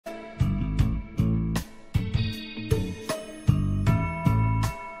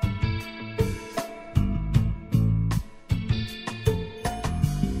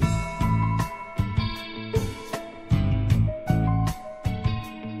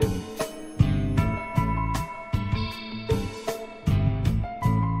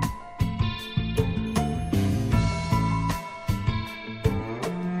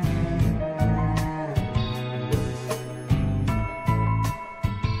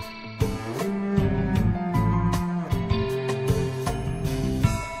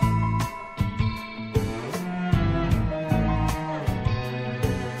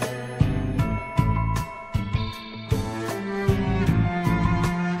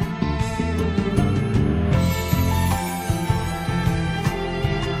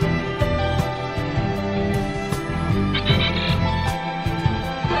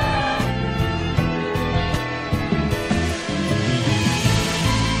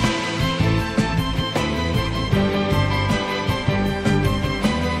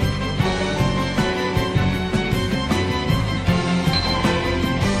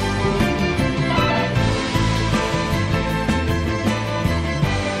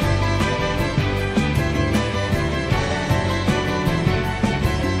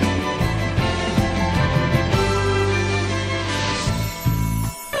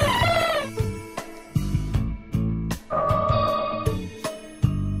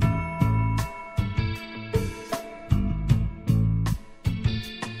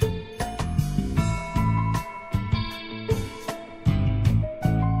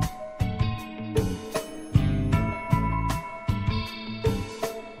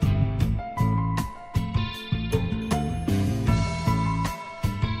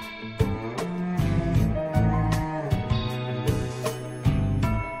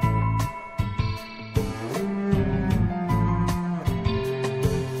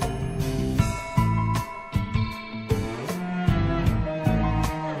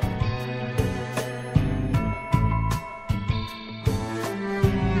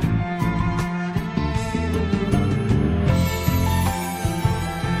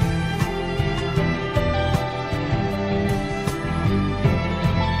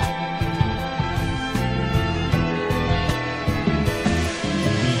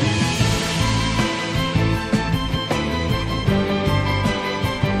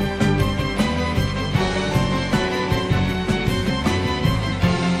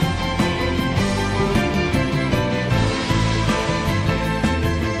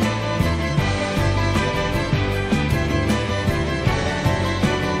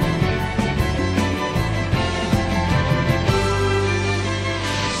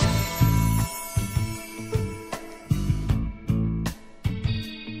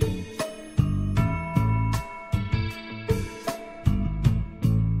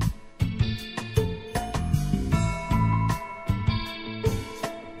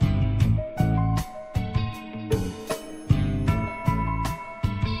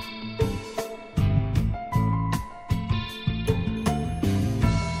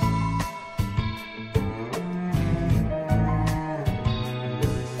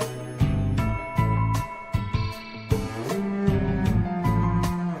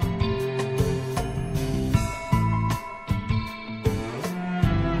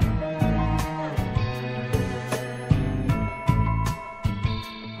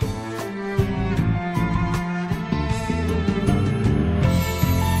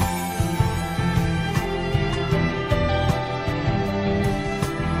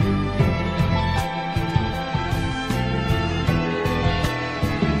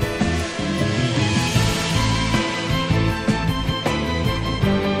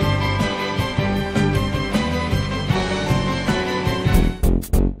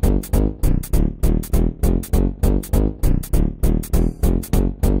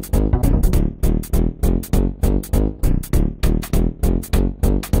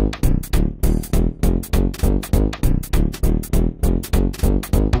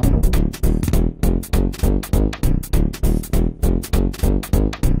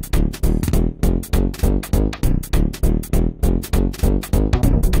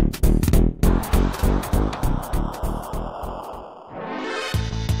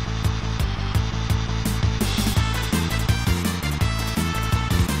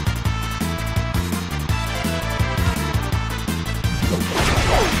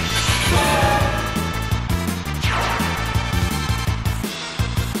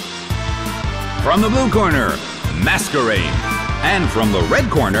From the blue corner, Masquerain. And from the red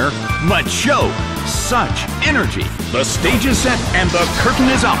corner, Machoke. Such energy. The stage is set and the curtain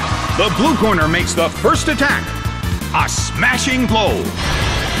is up. The blue corner makes the first attack. A smashing blow.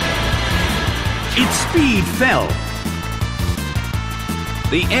 Its speed fell.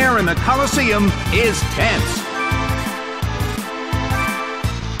 The air in the Colosseum is tense.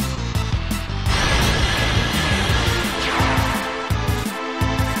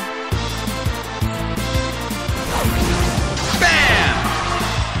 Bam!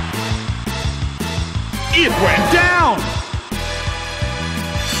 It went down!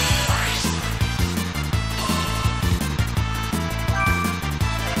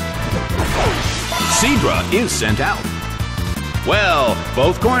 Seadra is sent out. Well,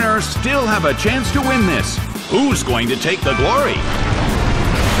 both corners still have a chance to win this. Who's going to take the glory?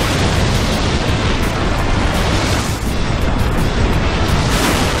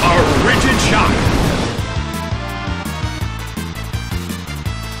 A rigid shot.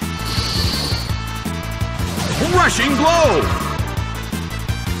 Rushing blow.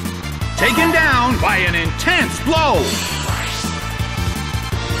 Taken down by an intense blow.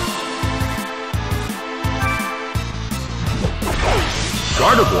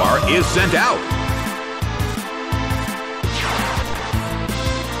 Gardevoir is sent out.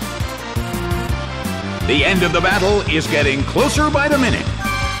 The end of the battle is getting closer by the minute.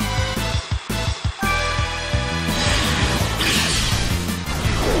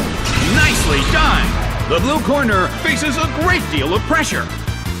 Nicely done! The blue corner faces a great deal of pressure.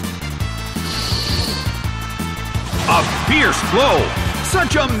 A fierce blow!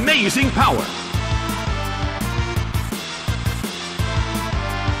 Such amazing power!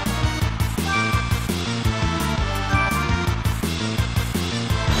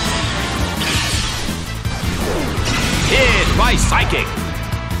 Hit by Psychic.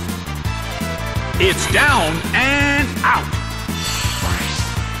 It's down and out.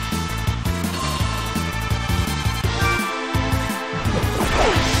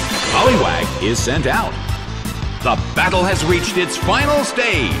 Poliwag is sent out. The battle has reached its final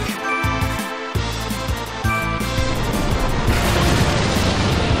stage.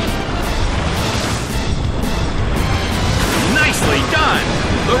 Nicely done.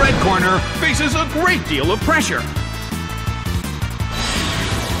 The red corner faces a great deal of pressure.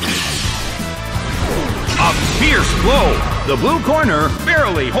 A fierce blow! The blue corner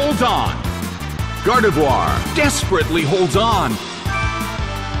barely holds on. Gardevoir desperately holds on.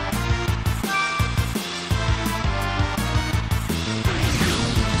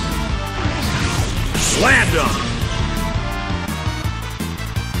 Slammed him!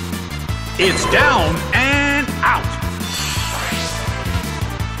 It's down and out.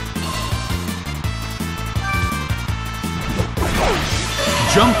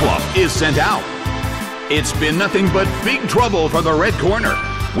 Jumpluff is sent out. It's been nothing but big trouble for the red corner.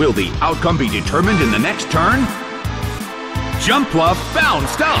 Will the outcome be determined in the next turn? Jumpluff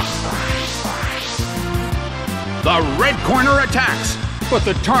bounced up. The red corner attacks, but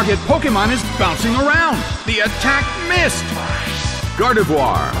the target Pokémon is bouncing around. The attack missed.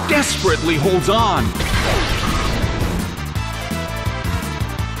 Gardevoir desperately holds on.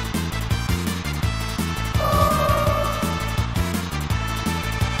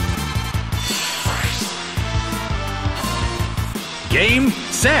 Game,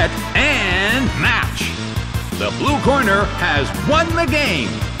 set, and match. The blue corner has won the game.